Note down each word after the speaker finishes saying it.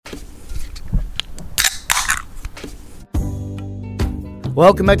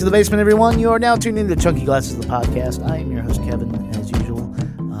Welcome back to the basement, everyone. You are now tuned into Chunky Glasses, the podcast. I am your host, Kevin, as usual.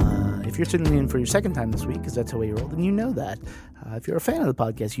 If you're tuning in for your second time this week, because that's the way you roll, then you know that. If you're a fan of the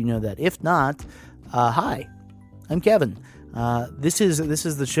podcast, you know that. If not, hi, I'm Kevin. This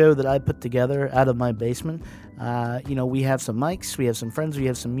is the show that I put together out of my basement. We have some mics, we have some friends, we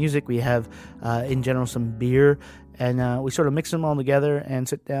have some music, we have, in general, some beer. And we sort of mix them all together and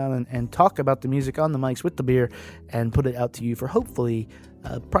sit down and talk about the music on the mics with the beer and put it out to you for hopefully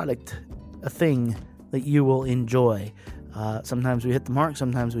a product, a thing that you will enjoy. Sometimes we hit the mark,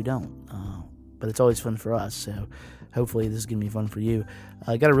 sometimes we don't. But it's always fun for us, so hopefully this is going to be fun for you.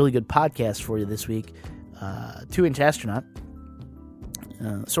 I got a really good podcast for you this week. 2-Inch Astronaut,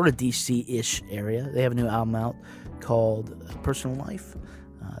 sort of DC-ish area. They have a new album out called Personal Life.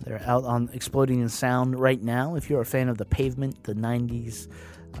 They're out on Exploding in Sound right now. If you're a fan of the Pavement, the 90s,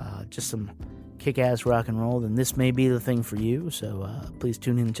 just some kick-ass rock and roll, then this may be the thing for you. So please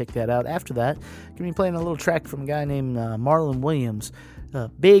tune in and check that out. After that, I'm going to be playing a little track from a guy named Marlon Williams.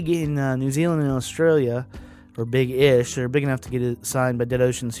 Big in New Zealand and Australia, or big-ish. They're big enough to get it signed by Dead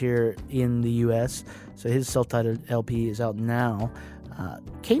Oceans here in the U.S. So his self-titled LP is out now.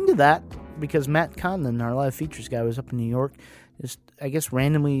 Came to that because Matt Condon, our live features guy, was up in New York. Just, I guess,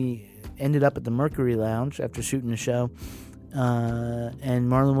 randomly ended up at the Mercury Lounge after shooting a show.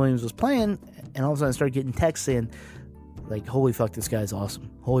 And Marlon Williams was playing, and all of a sudden I started getting texts saying, like, holy fuck, this guy's awesome.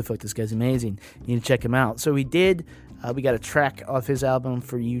 Holy fuck, this guy's amazing. You need to check him out. So we did. We got a track off his album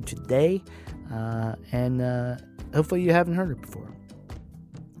for you today. And hopefully you haven't heard it before.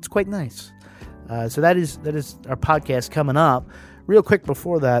 It's quite nice. So that is our podcast coming up. Real quick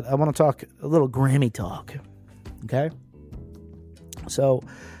before that, I want to talk a little Grammy talk. Okay? So,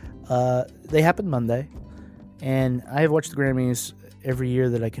 they happened Monday, and I have watched the Grammys every year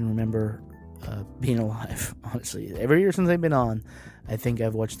that I can remember being alive, honestly. Every year since they've been on, I think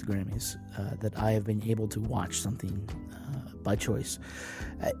I've watched the Grammys, that I have been able to watch something by choice.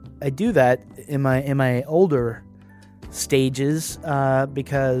 I do that in my older stages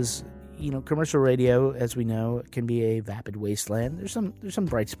because, commercial radio, as we know, can be a vapid wasteland. There's some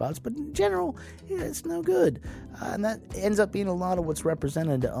bright spots, but in general, it's no good. And that ends up being a lot of what's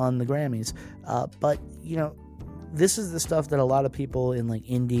represented on the Grammys. But this is the stuff that a lot of people in like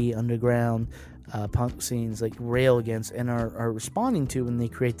indie, underground, punk scenes like rail against and are responding to when they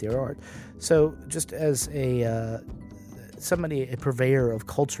create their art. So just as a purveyor of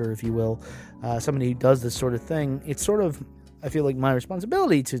culture, if you will, somebody who does this sort of thing, it's sort of, I feel like, my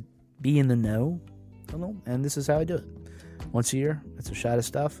responsibility to be in the know, and this is how I do it. Once a year, it's a shot of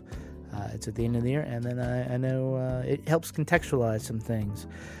stuff. It's at the end of the year, and then I know it helps contextualize some things.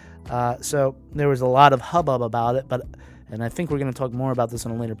 So there was a lot of hubbub about it, and I think we're going to talk more about this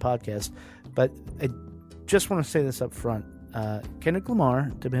on a later podcast. But I just want to say this up front: Kendrick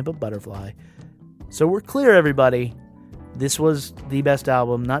Lamar, To Pimp a Butterfly. So we're clear, everybody. This was the best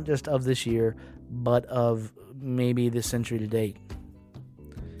album, not just of this year, but of maybe this century to date.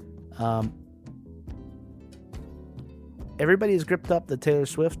 Everybody is gripped up that Taylor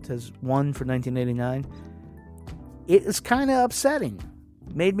Swift has won for 1989. It is kind of upsetting.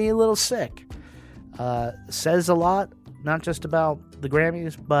 Made me a little sick. Says a lot, not just about the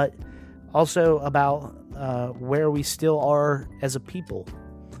Grammys, but also about where we still are as a people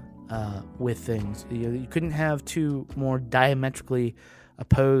with things. You couldn't have two more diametrically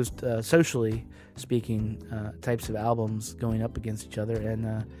opposed, socially speaking, types of albums going up against each other,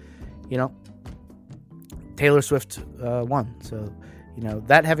 and Taylor Swift won. So,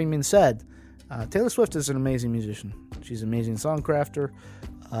 that having been said, Taylor Swift is an amazing musician. She's an amazing songcrafter.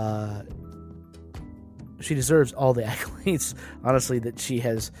 She deserves all the accolades, honestly, that she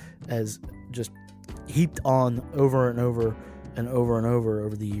has just heaped on over and over and over and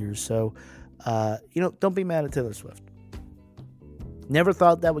over the years. So, don't be mad at Taylor Swift. Never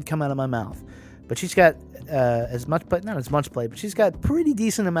thought that would come out of my mouth. But she's got as much play, not as much play, but she's got pretty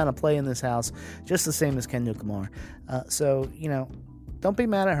decent amount of play in this house, just the same as Kendrick Lamar. So, don't be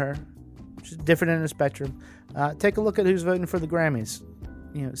mad at her. She's different in the spectrum. Take a look at who's voting for the Grammys.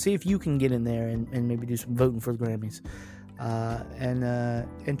 See if you can get in there and maybe do some voting for the Grammys,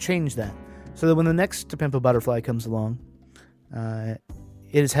 and change that, so that when the next To Pimp a Butterfly comes along, it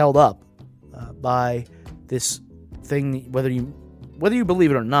is held up by this thing, whether you believe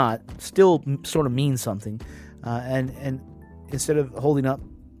it or not, still sort of means something. And instead of holding up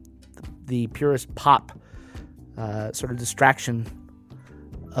the purest pop sort of distraction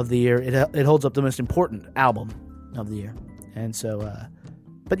of the year, it holds up the most important album of the year. And so,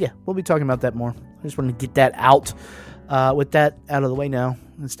 but yeah, we'll be talking about that more. I just wanted to get that out. With that out of the way now,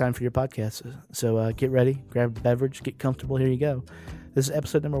 it's time for your podcast. So get ready, grab a beverage, get comfortable. Here you go. This is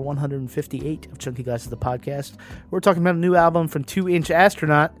episode number 158 of Chunky Glasses, the podcast. We're talking about a new album from 2-Inch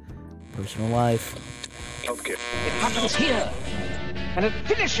Astronaut, Personal Life. Okay. It happens here, and it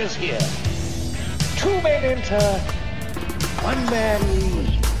finishes here. Two men enter, one man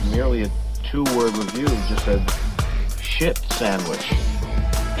leaves. Merely a 2-word review just said, shit sandwich.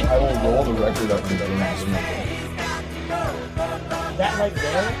 I will roll the record up and down. That right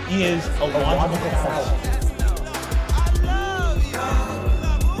there is a logical fallacy.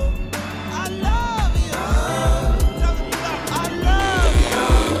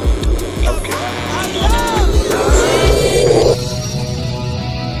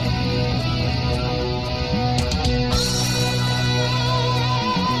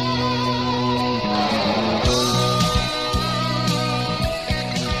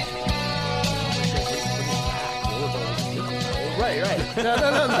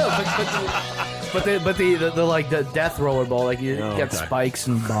 But the like the death rollerball, like you got spikes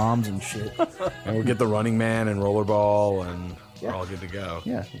and bombs and shit. And we'll get the Running Man and Rollerball, and we're all good to go.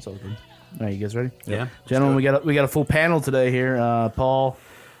 Yeah, it's all good. All right, you guys ready? Yeah. Gentlemen, we got a full panel today here. Paul,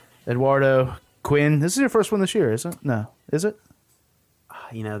 Eduardo, Quinn. This is your first one this year, isn't it? No, is it?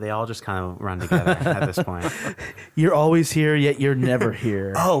 You know, they all just kind of run together at this point. You're always here, yet you're never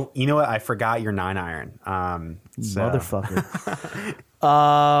here. Oh, you know what? I forgot your 9-iron. Motherfucker.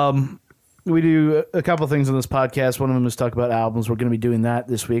 We do a couple things on this podcast. One of them is talk about albums. We're going to be doing that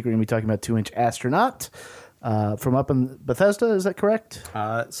this week. We're going to be talking about 2-Inch Astronaut from up in Bethesda. Is that correct?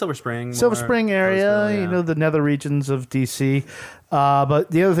 Silver Spring area, you know, the nether regions of DC.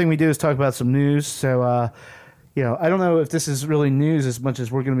 But the other thing we do is talk about some news. So, you know, I don't know if this is really news as much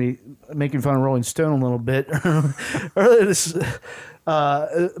as we're going to be making fun of Rolling Stone a little bit. earlier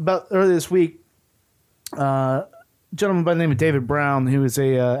this week, gentleman by the name of David Brown, who is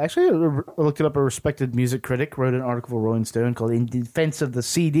actually I looked it up, a respected music critic, wrote an article for Rolling Stone called "In Defense of the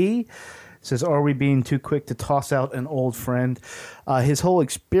CD." It says, "Are we being too quick to toss out an old friend?" His whole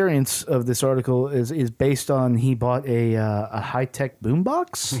experience of this article is based on he bought a high-tech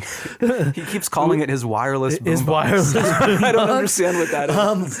boombox. He keeps calling it his wireless boombox. His wireless boombox. I don't understand what that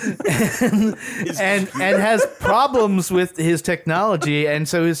is. And has problems with his technology, and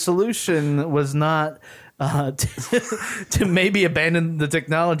so his solution was not to maybe abandon the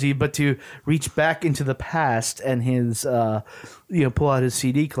technology, but to reach back into the past and his, pull out his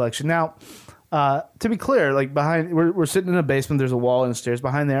CD collection. Now, to be clear, like behind, we're sitting in a basement. There's a wall and stairs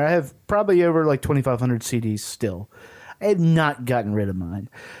behind there. I have probably over like 2,500 CDs still. I have not gotten rid of mine.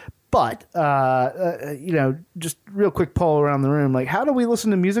 But, just real quick poll around the room. Like, how do we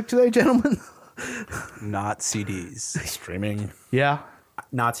listen to music today, gentlemen? Not CDs. Streaming. Yeah.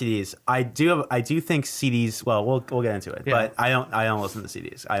 Not CDs. I do think CDs. Well, we'll get into it. Yeah. But I don't listen to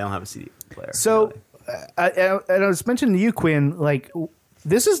CDs. I don't have a CD player. So, really. I was mentioning to you, Quinn, like,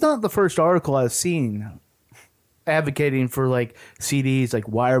 this is not the first article I've seen advocating for like CDs. Like,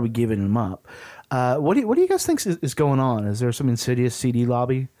 why are we giving them up? What do you guys think is going on? Is there some insidious CD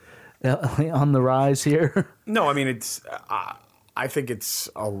lobby on the rise here? No, I mean it's. I think it's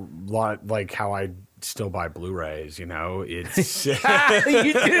a lot like how I still buy Blu-rays. You know, it's You do.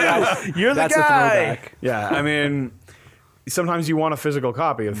 You're the guy. Yeah, I mean, sometimes you want a physical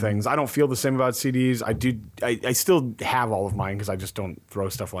copy of things. I don't feel the same about CDs. I do. I still have all of mine because I just don't throw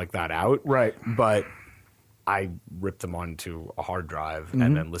stuff like that out. Right. But I rip them onto a hard drive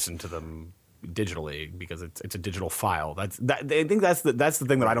and then listen to them digitally because it's a digital file. I think that's the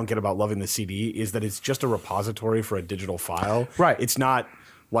thing that I don't get about loving the CD is that it's just a repository for a digital file. Right. It's not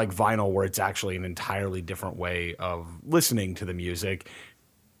like vinyl where it's actually an entirely different way of listening to the music.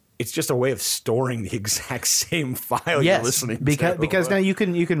 It's just a way of storing the exact same file you're listening to. Because now you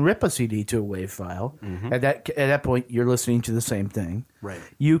can rip a CD to a WAV file. At that point, you're listening to the same thing. Right.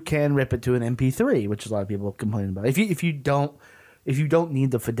 You can rip it to an MP3, which a lot of people complain about. If you don't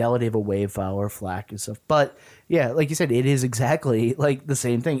need the fidelity of a WAV file or FLAC and stuff. But yeah, like you said, it is exactly like the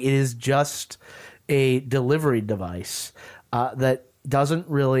same thing. It is just a delivery device that doesn't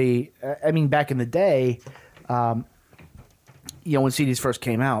really. I mean, back in the day, when CDs first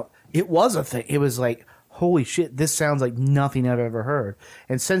came out, it was a thing. It was like, holy shit, this sounds like nothing I've ever heard.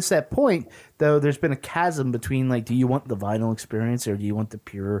 And since that point, though, there's been a chasm between like, do you want the vinyl experience or do you want the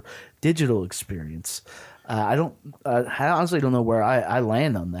pure digital experience? I honestly don't know where I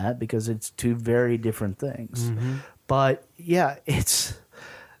land on that because it's two very different things. But yeah, it's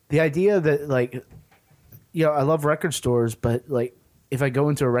the idea that like, I love record stores, but like if I go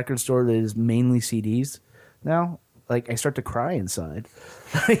into a record store that is mainly CDs now, like I start to cry inside.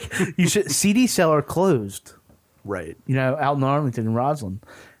 Like CD seller closed, Right. out in Arlington and Roslyn.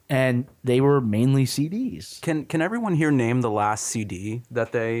 and they were mainly CDs. Can everyone here name the last CD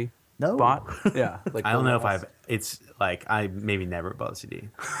that they bought? Yeah, like I don't know if I've. It's like I maybe never bought a CD.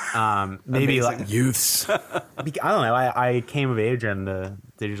 Maybe like Youths. I don't know. I came of age in the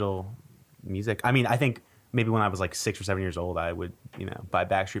digital music. I mean, I think maybe when I was like 6 or 7 years old, I would buy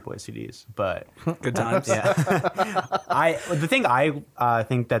Backstreet Boys CDs. But good times. yeah, the thing I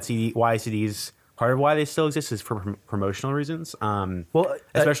think that why CDs. Part of why they still exist is for promotional reasons.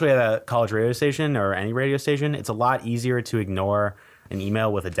 Especially at a college radio station or any radio station, it's a lot easier to ignore an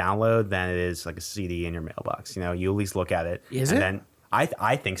email with a download than it is like a CD in your mailbox. You at least look at it. Is and it? Then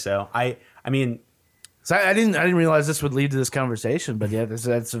I think so. I mean, So I didn't realize this would lead to this conversation, but yeah,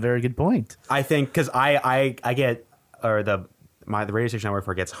 that's a very good point. I think because I get the radio station I work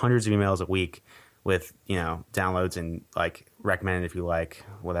for gets hundreds of emails a week with downloads and like recommended if you like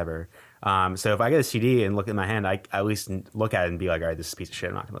whatever. So if I get a CD and look at my hand, I at least look at it and be like, all right, this is a piece of shit.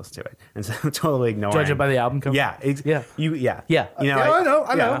 I'm not going to listen to it. And so I'm totally ignoring. Judge it by the album cover. Yeah. Yeah. Yeah. I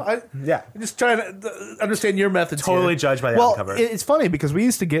know. Yeah. I'm just trying to understand your methods. Totally here. judged by the album cover. It's funny because we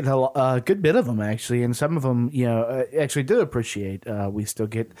used to get a good bit of them actually, and some of them, actually do appreciate. We still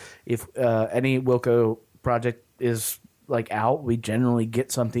get if any Wilco project is like out, we generally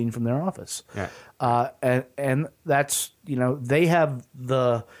get something from their office. Yeah. And that's they have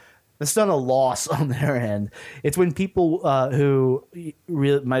the. It's not a loss on their end. It's when people who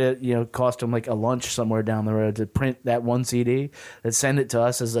really might cost them like a lunch somewhere down the road to print that one CD that send it to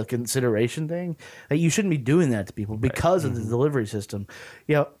us as a consideration thing. That you shouldn't be doing that to people because of the delivery system.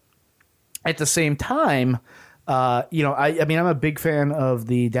 At the same time, I mean I'm a big fan of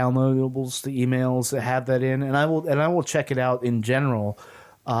the downloadables, the emails that have that in, and I will check it out in general.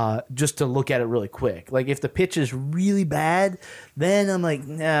 Just to look at it really quick. Like if the pitch is really bad, then I'm like,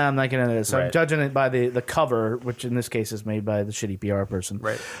 nah, I'm not gonna do this. So I'm judging it by the cover, which in this case is made by the shitty PR person.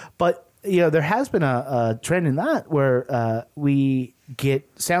 Right. But there has been a trend in that where we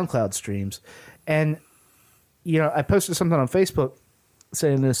get SoundCloud streams, and I posted something on Facebook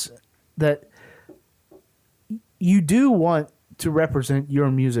saying this, that you do want to represent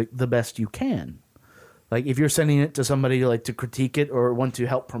your music the best you can. Like if you're sending it to somebody like to critique it or want to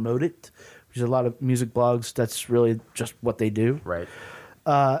help promote it, which is a lot of music blogs, that's really just what they do. Right.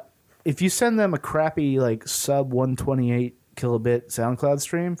 If you send them a crappy like sub 128 kilobit SoundCloud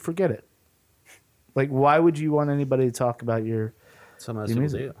stream, forget it. Like why would you want anybody to talk about your That's what most people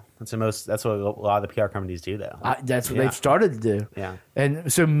do. That's what a lot of the PR companies do though. That's what they've started to do. Yeah.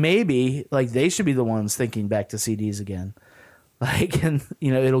 And so maybe like they should be the ones thinking back to CDs again. Like, and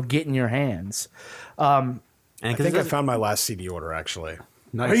it'll get in your hands. I think I found my last CD order, actually.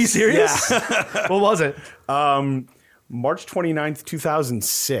 Nice. Are you serious? Yeah. What was it? March 29th,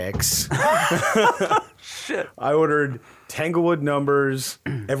 2006. Shit. I ordered Tanglewood Numbers,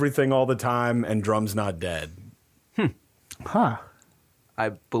 Everything All the Time, and Drums Not Dead. Huh. I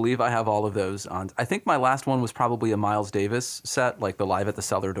believe I have all of those on. I think my last one was probably a Miles Davis set, like the Live at the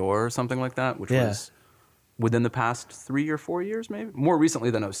Cellar Door or something like that, which was within the past 3 or 4 years, maybe more recently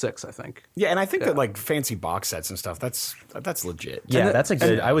than 06, I think. Yeah, and I think that like fancy box sets and stuff, that's legit. Yeah, that's a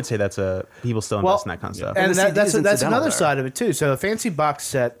good. I would say that's a people still invest in that kind of stuff. And that's incidental another there. side of it too. So a fancy box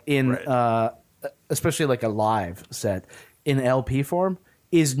set in, especially like a live set in LP form,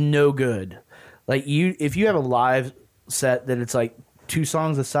 is no good. Like if you have a live set that it's like 2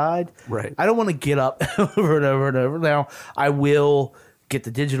 songs aside, right? I don't want to get up over and over and over. Now I will get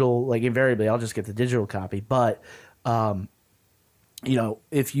the digital, like invariably I'll just get the digital copy, but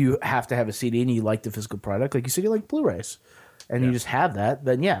if you have to have a CD and you like the physical product, like you said, you like Blu-rays and you just have that,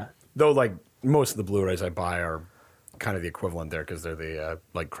 then Though like most of the Blu-rays I buy are kind of the equivalent there because they're the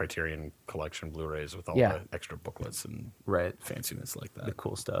like Criterion Collection Blu-rays with all the extra booklets and fanciness like that. The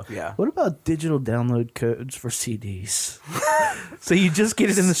cool stuff. Yeah. What about digital download codes for CDs? So you just get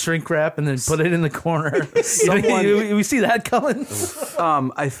it in the shrink wrap and then put it in the corner. We see that coming.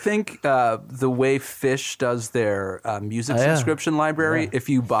 I think the way Fish does their music subscription library, if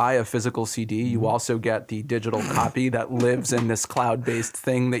you buy a physical CD, you also get the digital copy that lives in this cloud-based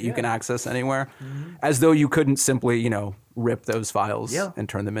thing that you can access anywhere, as though you couldn't simply, rip those files and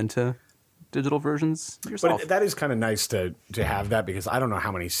turn them into digital versions yourself. But that is kind of nice to have that because I don't know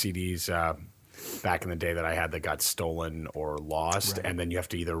how many CDs back in the day that I had that got stolen or lost, and then you have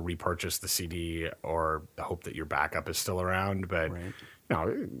to either repurchase the CD or hope that your backup is still around. But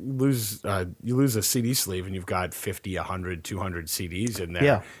you lose a CD sleeve and you've got 50, 100, 200 CDs in there.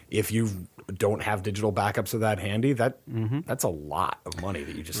 Yeah. If you don't have digital backups of that handy, that's a lot of money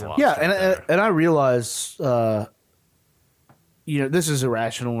that you just lost. Yeah, and I realize, this is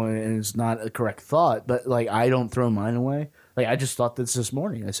irrational and it's not a correct thought, but like I don't throw mine away. Like, I just thought this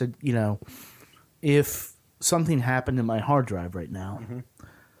morning. I said, if something happened in my hard drive right now,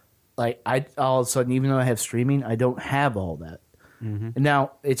 like I all of a sudden, even though I have streaming, I don't have all that. And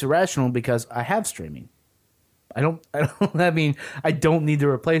now it's irrational because I have streaming. I don't need to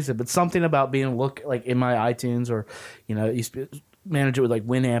replace it, but something about being able to look like in my iTunes or, manage it with like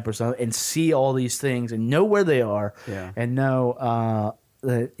Winamp or something and see all these things and know where they are and know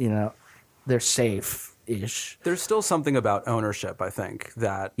that, they're safe-ish. There's still something about ownership, I think,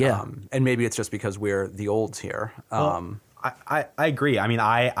 that, and maybe it's just because we're the olds here. I agree. I mean,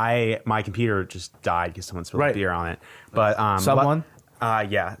 my computer just died because someone spilled beer on it. But Someone?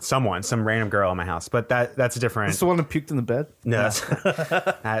 Some random girl in my house. But that's a different. That's the one that puked in the bed? No,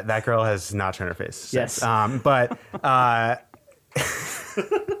 that girl has not shown her face. Yes. But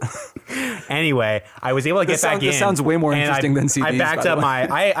anyway, I was able to get back in. This sounds way more interesting than CDs. I backed up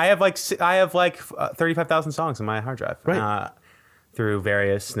I have like 35,000 songs on my hard drive. Right. Through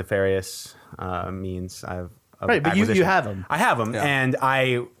various nefarious means. Right, but you have them. I have them, and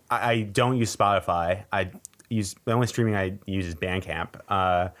I don't use Spotify. The only streaming I use is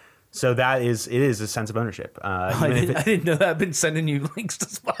Bandcamp. So it is a sense of ownership. I didn't know that. I've been sending you links to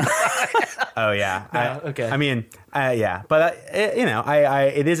Spotify. Oh yeah. Okay. I mean, yeah, but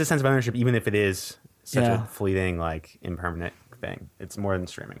it is a sense of ownership, even if it is such a fleeting, like impermanent thing. It's more than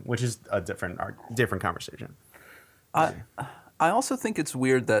streaming, which is a different conversation. I also think it's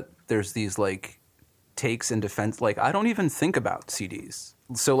weird that there's these like takes in defense. Like, I don't even think about CDs.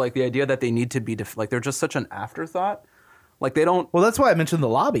 So like the idea that they need to be like they're just such an afterthought. Like they don't. Well, that's why I mentioned the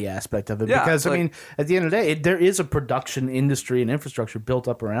lobby aspect of it, because I mean, at the end of the day, there is a production industry and infrastructure built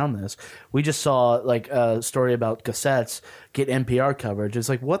up around this. We just saw like a story about cassettes get NPR coverage. It's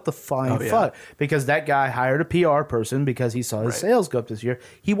like, what the fuck? Because that guy hired a PR person because he saw his sales go up this year.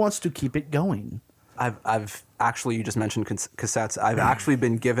 He wants to keep it going. I've actually, you just mentioned cassettes. I've actually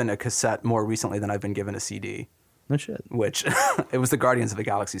been given a cassette more recently than I've been given a CD. No shit. Which it was the Guardians of the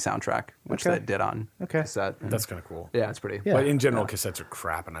Galaxy soundtrack, which they did on cassette. That's kind of cool. Yeah, it's pretty. But in general, cassettes are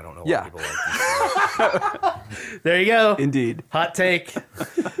crap, and I don't know why people like these. There you go. Indeed. Hot take.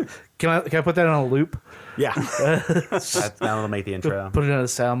 Can I put that on a loop? Yeah. That'll make the intro. Put it on a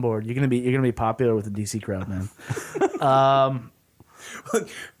soundboard. You're gonna be popular with the DC crowd, man.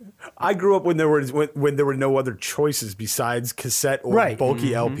 I grew up when there were no other choices besides cassette or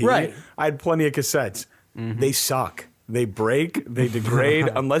bulky LP. Right. I had plenty of cassettes. They suck. They break. They degrade.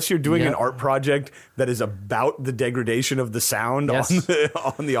 Unless you're doing an art project that is about the degradation of the sound on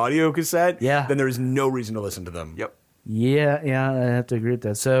the audio cassette, then there is no reason to listen to them. Yep. Yeah, I have to agree with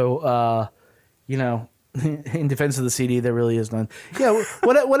that. So, in defense of the CD, there really is none. Yeah,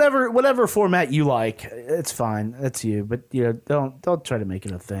 whatever format you like, it's fine. That's you. But don't try to make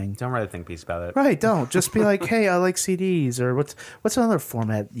it a thing. Don't write a think piece about it. Right. Don't just be like, hey, I like CDs, or what's another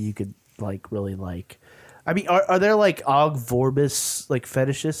format you could really like. I mean, are there like Og Vorbis like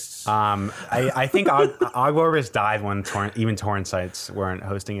fetishists? I think Og Vorbis died when even torrent sites weren't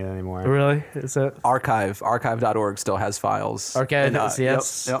hosting it anymore. Really? Is that archive.org still has files. Archive,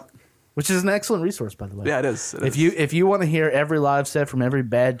 yes. Yep. Which is an excellent resource, by the way. Yeah, it is. If you want to hear every live set from every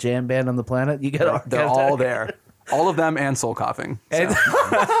bad jam band on the planet, you got they're all there. All of them and Soul Coughing. So.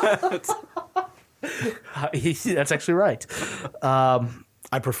 That's actually right.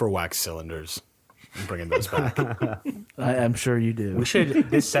 I prefer wax cylinders. I'm bringing those back. I'm sure you do. We should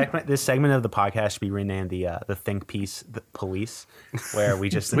this segment of the podcast should be renamed the Think Piece Police, where we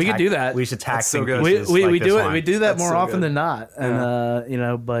just we could do that. We should attack so think good. pieces We like do this it. one. We do that That's more so often good. than not,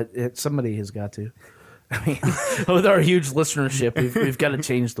 and but somebody has got to. I mean, with our huge listenership, we've got to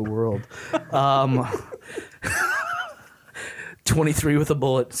change the world. 23 with a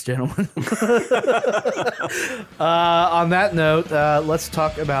bullet, gentlemen. On that note, let's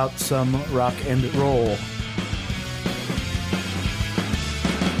talk about some rock and roll.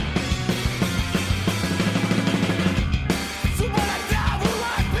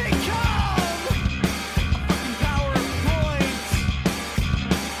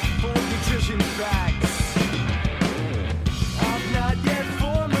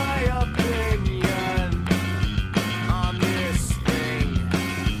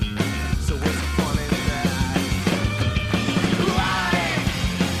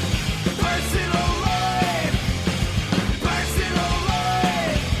 Personal life.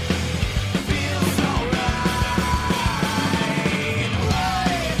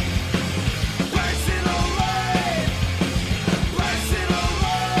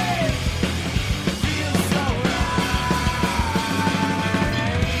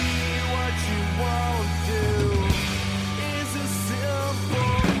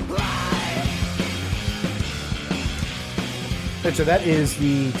 right, so that is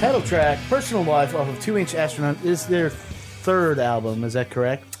the title track, Personal Life, off of 2-Inch Astronaut. Is their third album, is that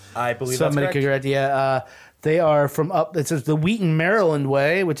correct? I believe Somebody that's could correct. correct, yeah. They are from up, it says the Wheaton, Maryland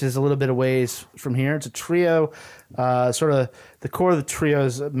way, which is a little bit of ways from here. It's a trio. Sort of the core of the trio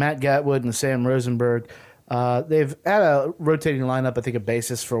is Matt Gatwood and Sam Rosenberg. They've had a rotating lineup, I think a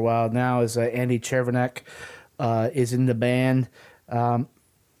bassist for a while now is Andy Chervenek is in the band.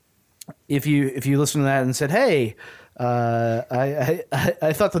 If you listen to that and said, hey,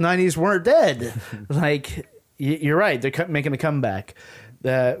 I thought the 90s weren't dead. Like, you're right. They're making a comeback,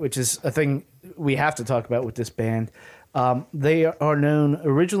 which is a thing we have to talk about with this band. They are known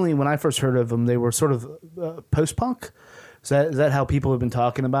originally, when I first heard of them, they were sort of post-punk. Is that how people have been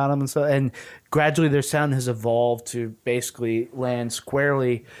talking about them? And gradually their sound has evolved to basically land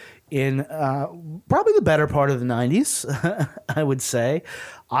squarely in probably the better part of the 90s, I would say.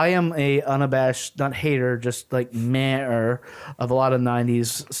 I am a unabashed, not hater, just like meh-er of a lot of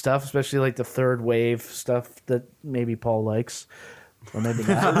 90s stuff, especially like the third wave stuff that maybe Paul likes. Or maybe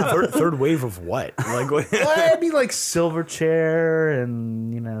not. Third wave of what? Like what? Well, it'd be like Silverchair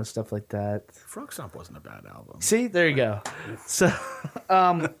and, stuff like that. Frog Stomp wasn't a bad album. See, there you go. So,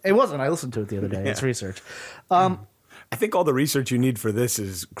 it wasn't. I listened to it the other day. It's research. I think all the research you need for this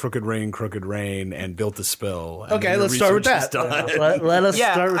is Crooked Rain, and Built to Spill. And Okay, your let's start with research is that. done. Let us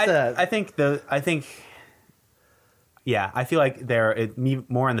start with that. I feel like they're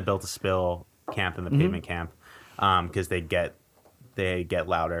more in the Built to Spill camp than the Pavement camp, because they get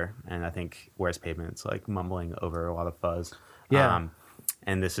louder, and I think whereas Pavement's like mumbling over a lot of fuzz. Yeah.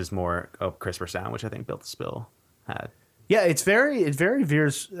 And this is more a crisper sound, which I think Built to Spill had. Yeah, it very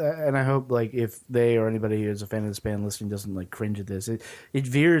veers, and I hope like if they or anybody who's a fan of this band listening doesn't like cringe at this. It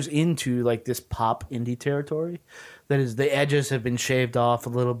veers into like this pop indie territory. That is, the edges have been shaved off a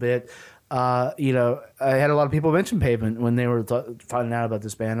little bit. I had a lot of people mention Pavement when they were finding out about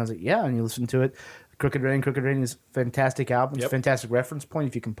this band. I was like, yeah, and you listen to it. Crooked Rain is a fantastic album. It's a fantastic reference point.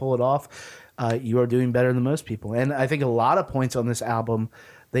 If you can pull it off, you are doing better than most people. And I think a lot of points on this album,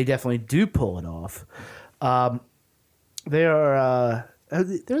 they definitely do pull it off. They are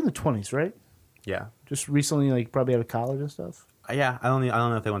they're in the 20s, right? Yeah. Just recently, like probably out of college and stuff. Yeah, I don't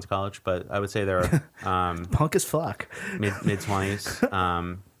know if they went to college, but I would say they're Punk as fuck. mid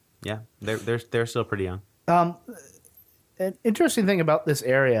 20s. Yeah, they're still pretty young. An interesting thing about this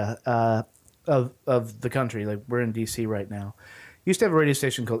area of the country, like we're in DC right now, used to have a radio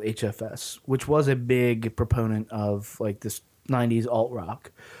station called HFS, which was a big proponent of like this 90s alt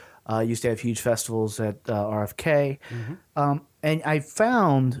rock. Used to have huge festivals at RFK. And I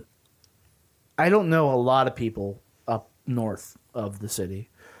found, I don't know a lot of people up north of the city,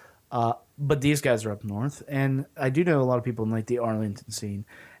 but these guys are up north. And I do know a lot of people in like the Arlington scene.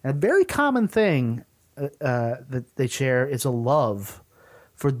 And a very common thing that they share is a love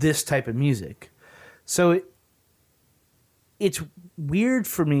for this type of music. So it's weird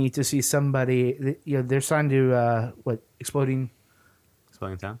for me to see somebody, they're signed to, Exploding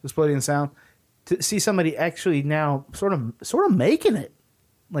Sound, to see somebody actually now sort of making it,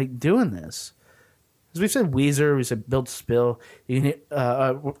 like doing this. As we've said Weezer, we said Built to Spill. You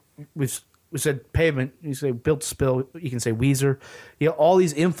can we said Pavement. You say Built to Spill. You can say Weezer. All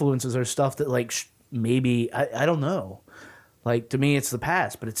these influences are stuff that like maybe I don't know. Like to me, it's the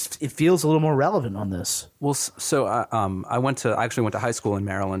past, but it feels a little more relevant on this. Well, so I actually went to high school in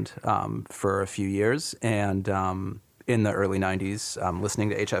Maryland for a few years, and in the early 90s, listening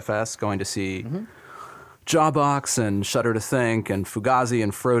to HFS, going to see Jawbox and Shudder to Think and Fugazi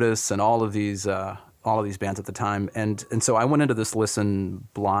and Frodis and all of these bands at the time. And so I went into this listen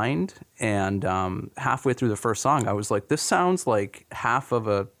blind, and halfway through the first song, I was like, this sounds like half of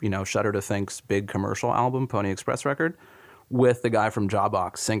a, Shudder to Think's big commercial album, Pony Express record, with the guy from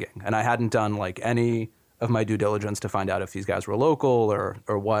Jawbox singing. And I hadn't done like any of my due diligence to find out if these guys were local or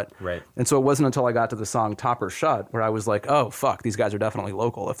what. Right. And so it wasn't until I got to the song Top or Shut where I was like, oh, fuck, these guys are definitely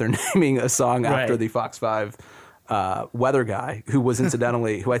local if they're naming a song after the Fox 5 weather guy, who was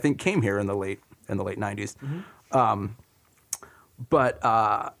incidentally, who I think came here in the late 90s.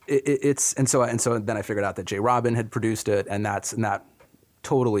 So then I figured out that Jay Robin had produced it, and that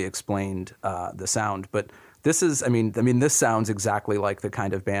totally explained the sound. But this is, this sounds exactly like the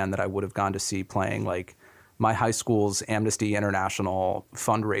kind of band that I would have gone to see playing like my high school's Amnesty International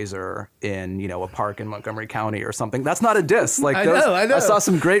fundraiser in, a park in Montgomery County or something. That's not a diss. Like I know. I saw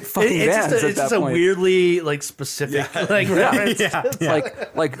some great fucking bands at that point. It's just a weirdly like specific reference.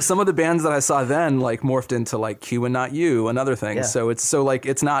 Like some of the bands that I saw then like morphed into like Q and Not You and other things. Yeah. So it's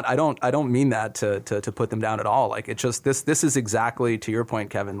not. I don't mean that to put them down at all. Like it's just this is exactly, to your point,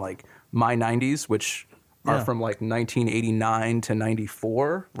 Kevin. Like my 90s, which are from like 1989 to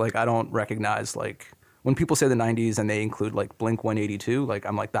 94. Like I don't recognize like when people say the 90s and they include like Blink 182. Like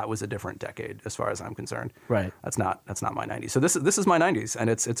I'm like that was a different decade as far as I'm concerned. Right. That's not my 90s. So this is my 90s, and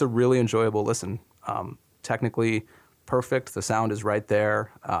it's a really enjoyable listen. Technically perfect. The sound is right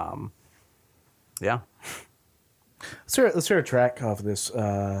there. Yeah. Let's hear a track off of this.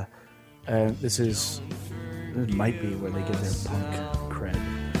 This might be where they get their punk cred.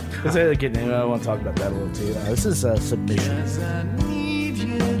 I want to talk about that a little too. This is Submission.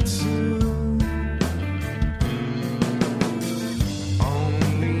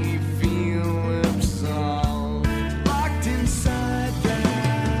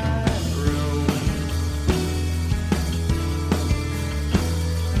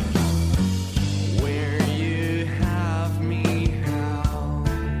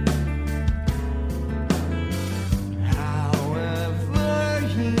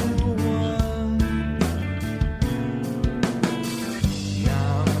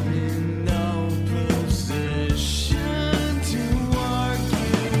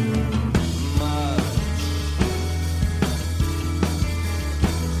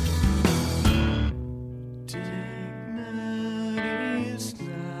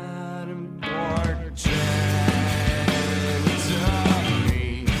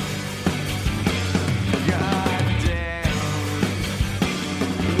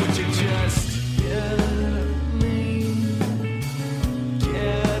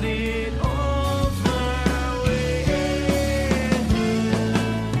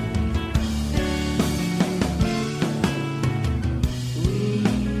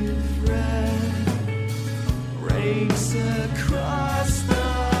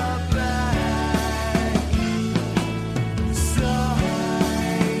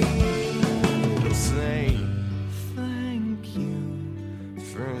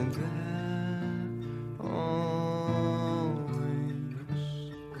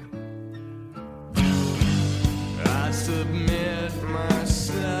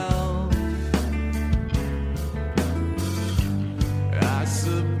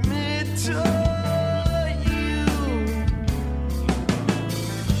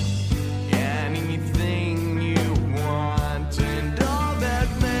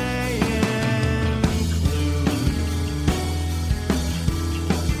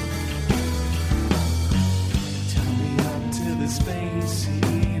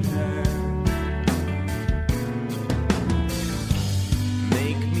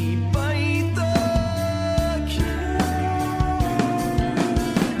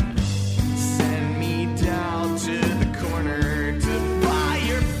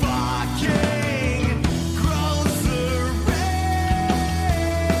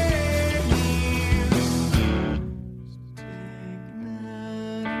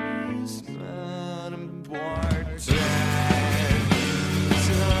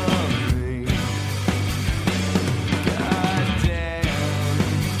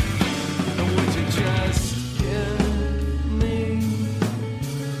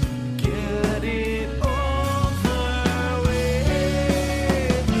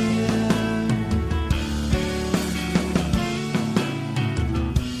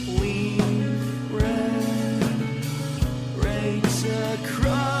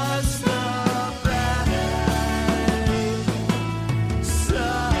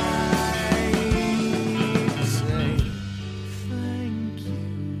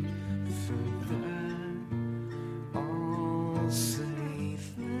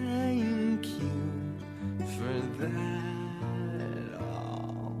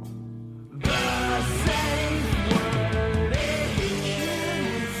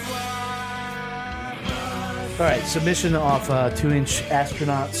 All right, Submission off 2-inch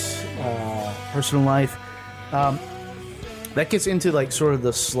Astronauts, Personal Life. That gets into like sort of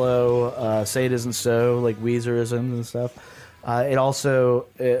the slow Say It Isn't So, like Weezerisms and stuff. It also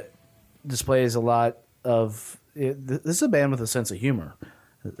displays a lot of this is a band with a sense of humor,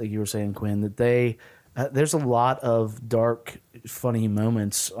 like you were saying, Quinn. That they there's a lot of dark, funny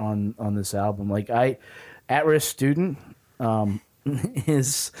moments on this album. Like At Risk Student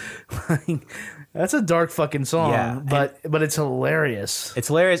is like. That's a dark fucking song, yeah, but it's hilarious. It's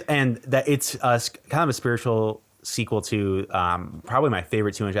hilarious, and that it's kind of a spiritual sequel to probably my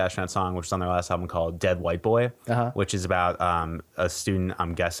favorite 2-inch Astronaut song, which is on their last album called Dead White Boy, which is about a student,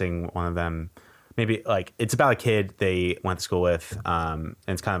 I'm guessing one of them, maybe like it's about a kid they went to school with, and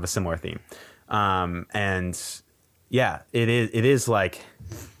it's kind of a similar theme. And yeah, it is like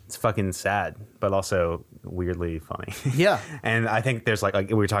it's fucking sad, but also weirdly funny. Yeah. And I think there's like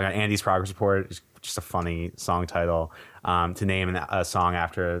we were talking about Andy's Progress Report, it's just a funny song title. To name a song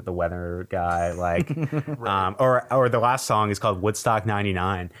after the weather guy, like, or the last song is called Woodstock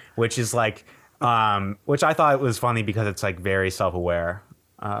 '99, which is like, which I thought was funny because it's like very self-aware.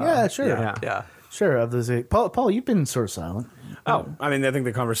 Yeah, sure. Yeah. Sure. Of those, Paul, you've been sort of silent. Oh, I mean, I think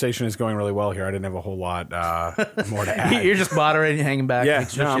the conversation is going really well here. I didn't have a whole lot more to add. You're just moderating, hanging back. Yeah,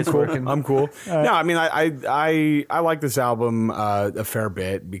 making sure no, I'm shit's cool. working. I'm cool. No, I mean, I like this album a fair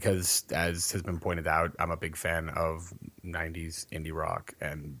bit because, as has been pointed out, I'm a big fan of 90s indie rock,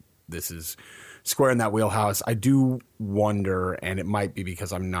 and this is square in that wheelhouse. I do wonder, and it might be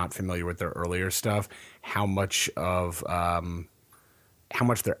because I'm not familiar with their earlier stuff, how much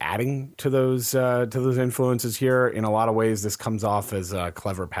they're adding to those influences here. In a lot of ways, this comes off as a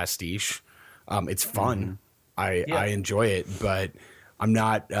clever pastiche. It's fun. I enjoy it, but I'm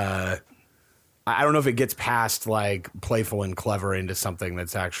not. I don't know if it gets past like playful and clever into something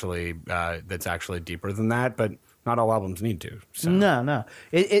that's actually deeper than that. But not all albums need to. So. No.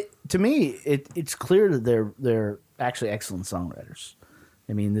 It to me, it's clear that they're actually excellent songwriters.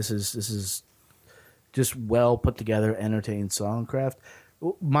 I mean, this is just well put together, entertaining songcraft.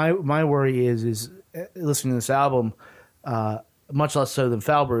 My worry is listening to this album, much less so than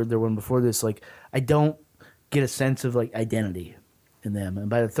Foulbird, their one before this. Like, I don't get a sense of like identity in them, and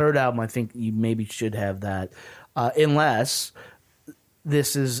by the third album, I think you maybe should have that, unless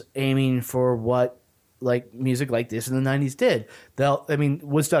this is aiming for what like music like this in the '90s did.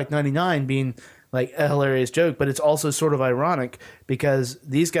 Woodstock '99 being like a hilarious joke, but it's also sort of ironic because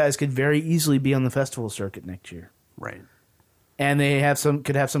these guys could very easily be on the festival circuit next year. Right. And they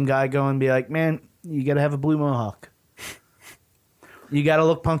could have some guy go and be like, man, you got to have a blue mohawk. You got to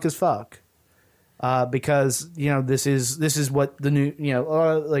look punk as fuck. Because, this is what the new,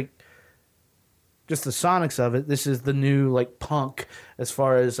 like just the sonics of it. This is the new like punk as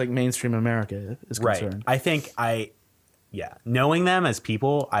far as like mainstream America is concerned. I think knowing them as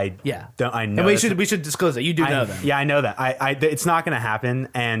people, I know. And we should disclose that you do know them. Yeah, I know that. It's not going to happen,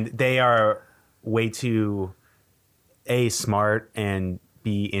 and they are way too smart and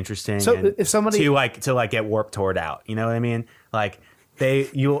be interesting. So and if somebody to get Warped Toured out, you know what I mean? Like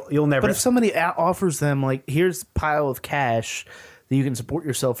you'll never. But if somebody offers them like, here's a pile of cash that you can support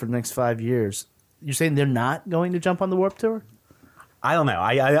yourself for the next 5 years, you're saying they're not going to jump on the Warped Tour? I don't know.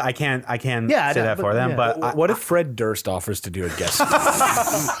 I can't say that for them. Yeah. But What if Fred Durst offers to do a guest?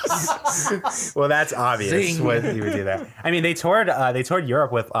 well, that's obvious. What he would do that. I mean, they toured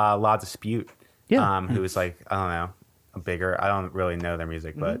Europe with La Dispute. Yeah. Who was like, I don't know, a bigger. I don't really know their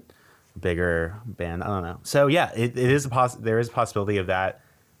music, but a bigger band. I don't know. So yeah, it is there is a possibility of that.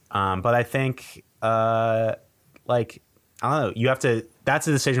 But I think like I don't know. You have to. That's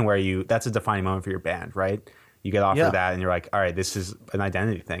a decision where that's a defining moment for your band, right? You get offered that, and you're like, all right, this is an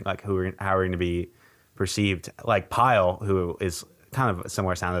identity thing. Like, how are we going to be perceived? Like Pile, who is kind of a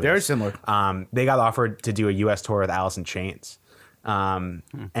similar sound of Very this. similar. They got offered to do a U.S. tour with Alice in Chains, and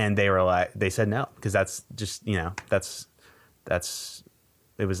they said no because that's just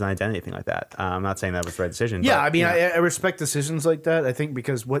it was an identity thing like that. I'm not saying that was the right decision. Yeah, but, I mean, I respect decisions like that. I think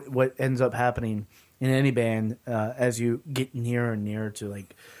because what ends up happening in any band as you get nearer and nearer to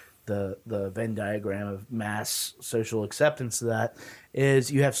like the Venn diagram of mass social acceptance to that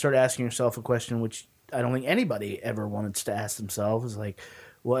is you have to start asking yourself a question which I don't think anybody ever wanted to ask themselves is like,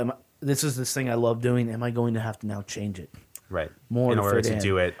 well, this is this thing I love doing. Am I going to have to now change it? right. More in to order fit to in.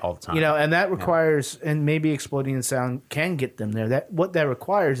 do it all the time. And that requires, and maybe exploiting the sound can get them there. What that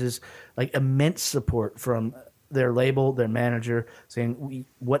requires is like immense support from their label, their manager, saying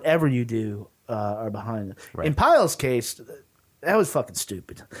whatever you do are behind it. Right. In Pile's case, that was fucking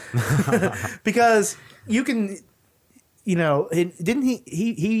stupid because you can, didn't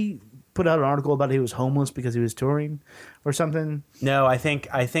he put out an article about he was homeless because he was touring or something? No, I think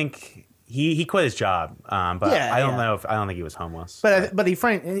he quit his job, but Yeah, I don't think he was homeless. But he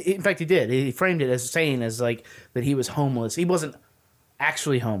framed. In fact, he did. He framed it as saying as like that he was homeless. He wasn't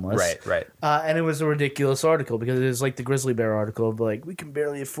actually homeless. Right. And it was a ridiculous article because it was like the Grizzly Bear article of like, we can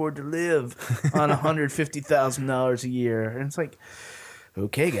barely afford to live on $150,000 a year, and it's like,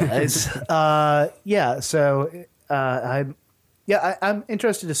 okay, guys. I'm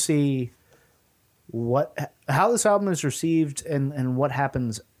interested to see how this album is received and what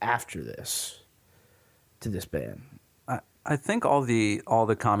happens after this to this band. I think all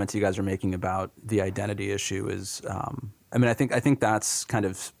the comments you guys are making about the identity issue is, I think that's kind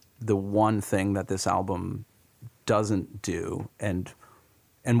of the one thing that this album doesn't do, and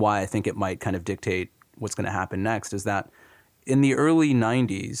why I think it might kind of dictate what's going to happen next is that in the early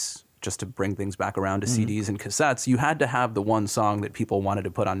 90s, just to bring things back around to CDs and cassettes, you had to have the one song that people wanted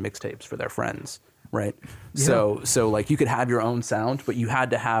to put on mixtapes for their friends, right? Yeah. So like you could have your own sound, but you had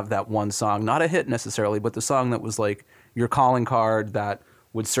to have that one song, not a hit necessarily, but the song that was like your calling card that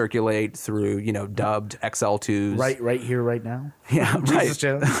would circulate through, you know, dubbed XL2s. Right here, right now. Yeah, Jesus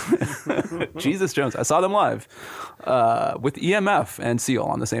Jones. Jesus Jones. I saw them live with EMF and Seal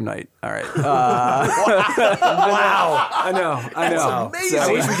on the same night. All right. Wow. I know. Amazing.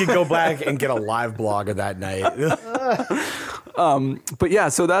 I wish we could go back and get a live blog of that night. But yeah,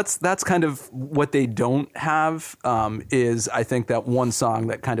 so that's kind of what they don't have is I think that one song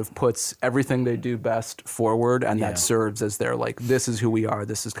that kind of puts everything they do best forward, and that serves as their like, this is who we are.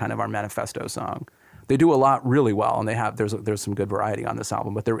 This is kind of our manifesto song. They do a lot really well, and they have there's some good variety on this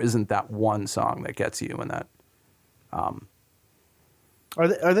album, but there isn't that one song that gets you, and that. Are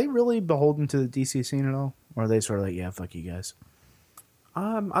they really beholden to the DC scene at all, or are they sort of like, yeah, fuck you guys?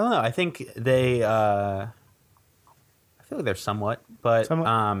 I don't know. I think they. I feel like they're somewhat, but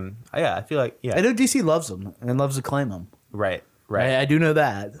yeah, I feel like I know DC loves them and loves to claim them. Right. I do know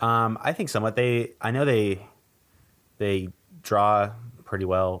that. I think somewhat. I know they draw pretty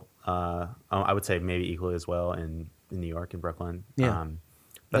well. I would say maybe equally as well in New York and Brooklyn. Yeah.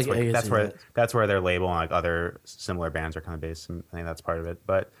 That's where their label and like other similar bands are kind of based. And I think that's part of it.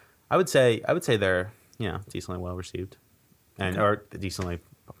 But I would say they're decently well received, or decently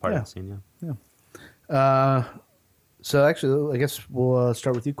part of the scene. Yeah. So actually, I guess we'll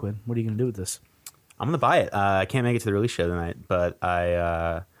start with you, Quinn. What are you going to do with this? I'm going to buy it. I can't make it to the release show tonight, but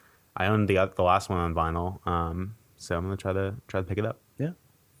I own the last one on vinyl, so I'm going to try to pick it up. Yeah.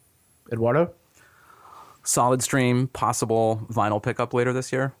 Eduardo? Solid Stream, possible vinyl pickup later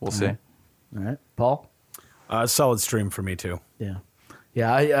this year. We'll see. All right. Paul? Solid Stream for me too. Yeah.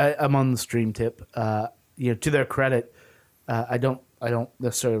 I'm on the Stream tip. To their credit, I don't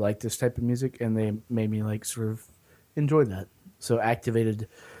necessarily like this type of music, and they made me like sort of enjoy that. So activated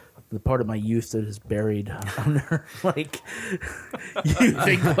the part of my youth that is buried under like youth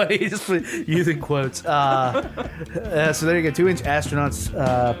in quotes. So there you go. 2-inch Astronauts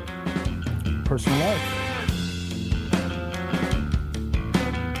Personal Life.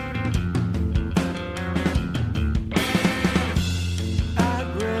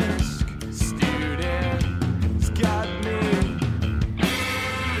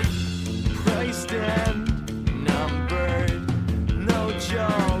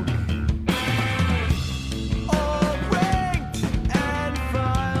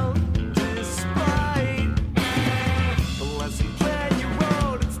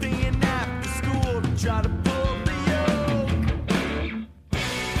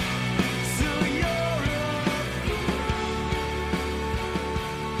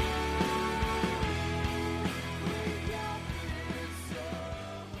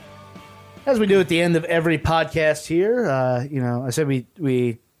 As we do at the end of every podcast here, I said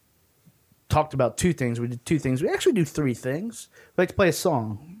we talked about two things. We did two things. We actually do three things. We like to play a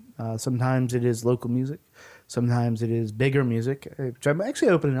song. Sometimes it is local music. Sometimes it is bigger music, which I'm actually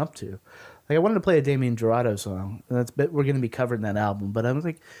opening up to. Like I wanted to play a Damien Jurado song. And we're going to be covering that album. But I was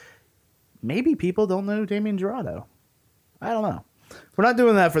like, maybe people don't know Damien Jurado. I don't know. We're not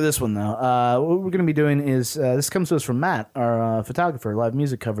doing that for this one, though. What we're going to be doing is, this comes to us from Matt, our photographer, live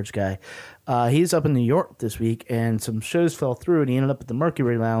music coverage guy. He's up in New York this week, and some shows fell through, and he ended up at the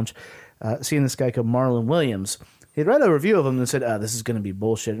Mercury Lounge seeing this guy called Marlon Williams. He'd read a review of him and said, this is going to be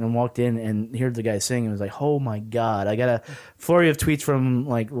bullshit, and walked in and heard the guy sing and was like, oh, my God. I got a flurry of tweets from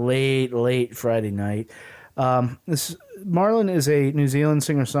like late Friday night. Marlon is a New Zealand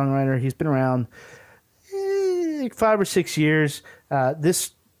singer-songwriter. He's been around 5 or 6 years.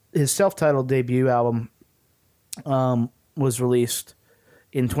 His self-titled debut album was released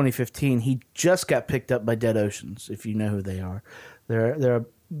in 2015. He just got picked up by Dead Oceans, if you know who they are. They're a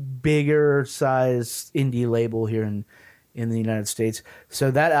bigger size indie label here in the United States.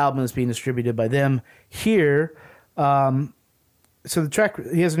 So that album is being distributed by them here. So the track,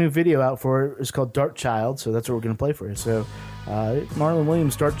 he has a new video out for it. It's called Dark Child, so that's what we're going to play for you. So Marlon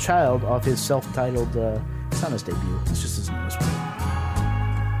Williams' Dark Child off his self-titled, it's not his debut, it's just his newest one.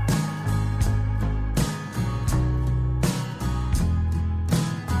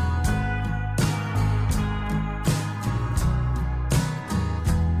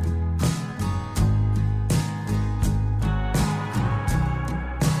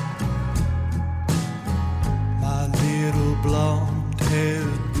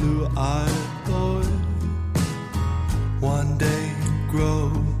 blonde-haired, blue-eyed boy one day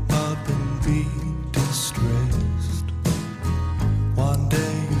grow up and be distressed.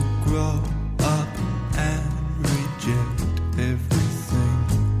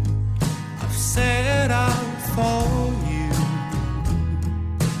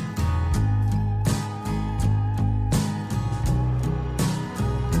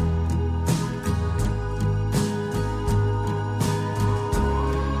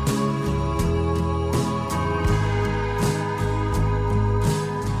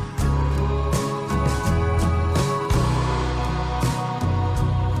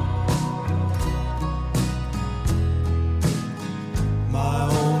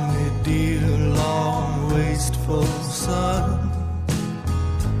 beautiful sun.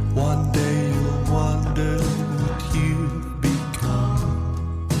 One day you'll wonder what you've become.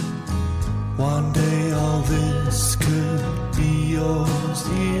 One day all this could be yours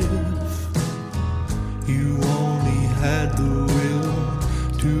if you only had the will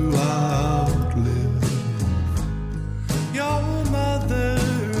to outlive your mother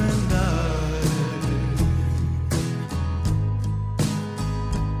and I.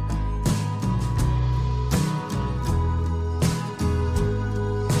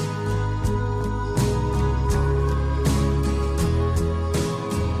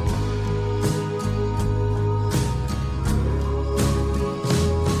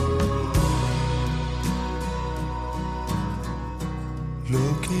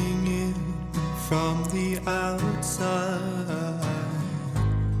 Looking in from the outside,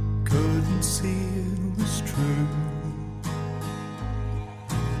 couldn't see it was true.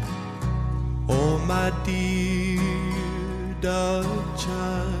 Oh, my dear dark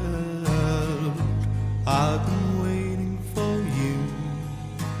child, I've been waiting for you.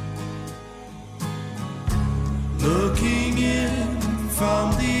 Looking in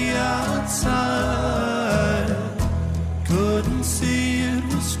from the outside, couldn't see it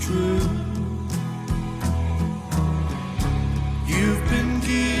was true. You've been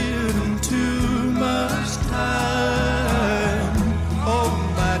given too much time. Oh,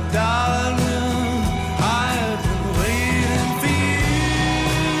 my darling, I've been waiting for you.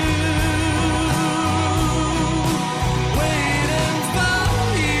 Waiting for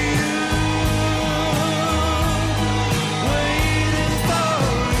you. Waiting for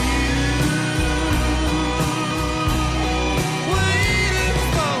you. Waiting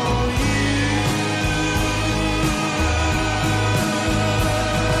for you.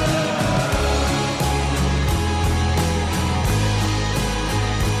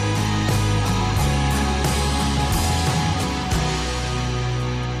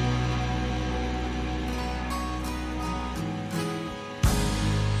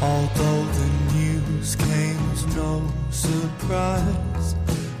 Although the news came as no surprise,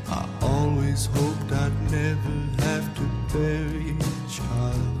 I always hoped I'd never have to bury a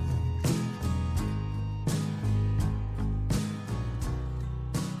child.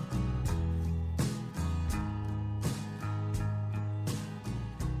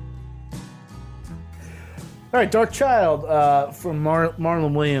 All right, Dark Child from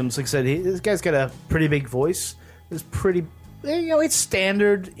Marlon Williams. Like I said, this guy's got a pretty big voice. It's pretty, it's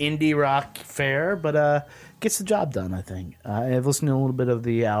standard indie rock fare, but gets the job done. I think I've listened to a little bit of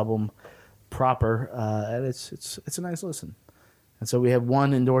the album proper, and it's a nice listen. And so we have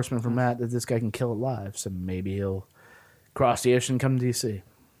one endorsement from Matt that this guy can kill it live. So maybe he'll cross the ocean, come to DC.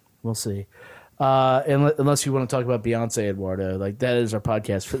 We'll see. Unless you want to talk about Beyonce, Eduardo, like that is our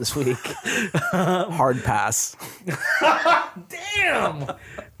podcast for this week. Hard pass. Damn,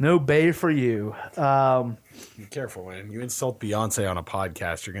 no bay for you. Be careful, man. You insult Beyonce on a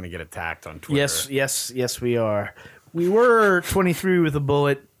podcast, you're going to get attacked on Twitter. Yes, we are. We were 23 with a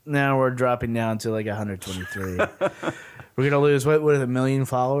bullet. Now we're dropping down to like 123. We're going to lose, what, 1 million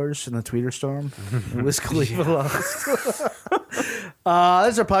followers in the Twitter storm? Wiz Khalifa lost.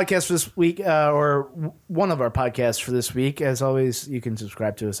 That's our podcast for this week, or one of our podcasts for this week. As always, you can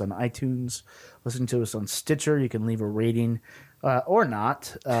subscribe to us on iTunes, listen to us on Stitcher. You can leave a rating or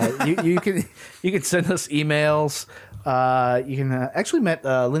not. You can send us emails. You can actually met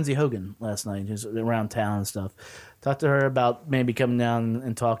Lindsay Hogan last night, who's around town and stuff. Talked to her about maybe coming down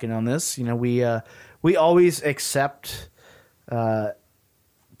and talking on this. You know, we always accept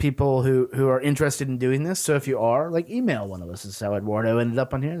people who are interested in doing this. So if you are, like, email one of us. This is how Eduardo ended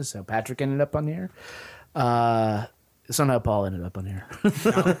up on here. This is how Patrick ended up on here. It's not how Paul ended up on here.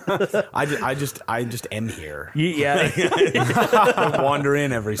 I just am here. Yeah. I wander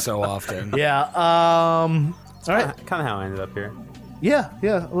in every so often. Yeah. All right. Kind of how I ended up here. Yeah,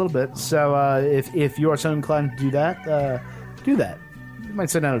 a little bit. So if you are so inclined to do that, do that. You might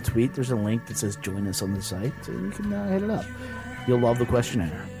send out a tweet. There's a link that says join us on the site, so you can hit it up. You'll love the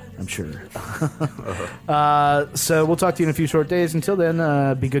questionnaire, I'm sure. So we'll talk to you in a few short days. Until then,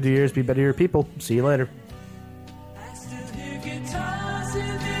 be good to your ears, be better to your people. See you later.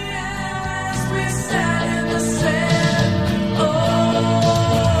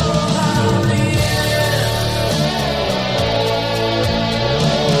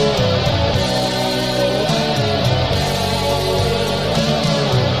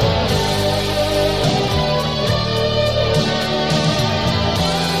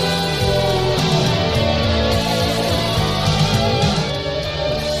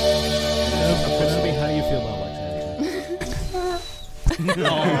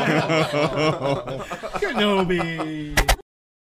 Kenobi.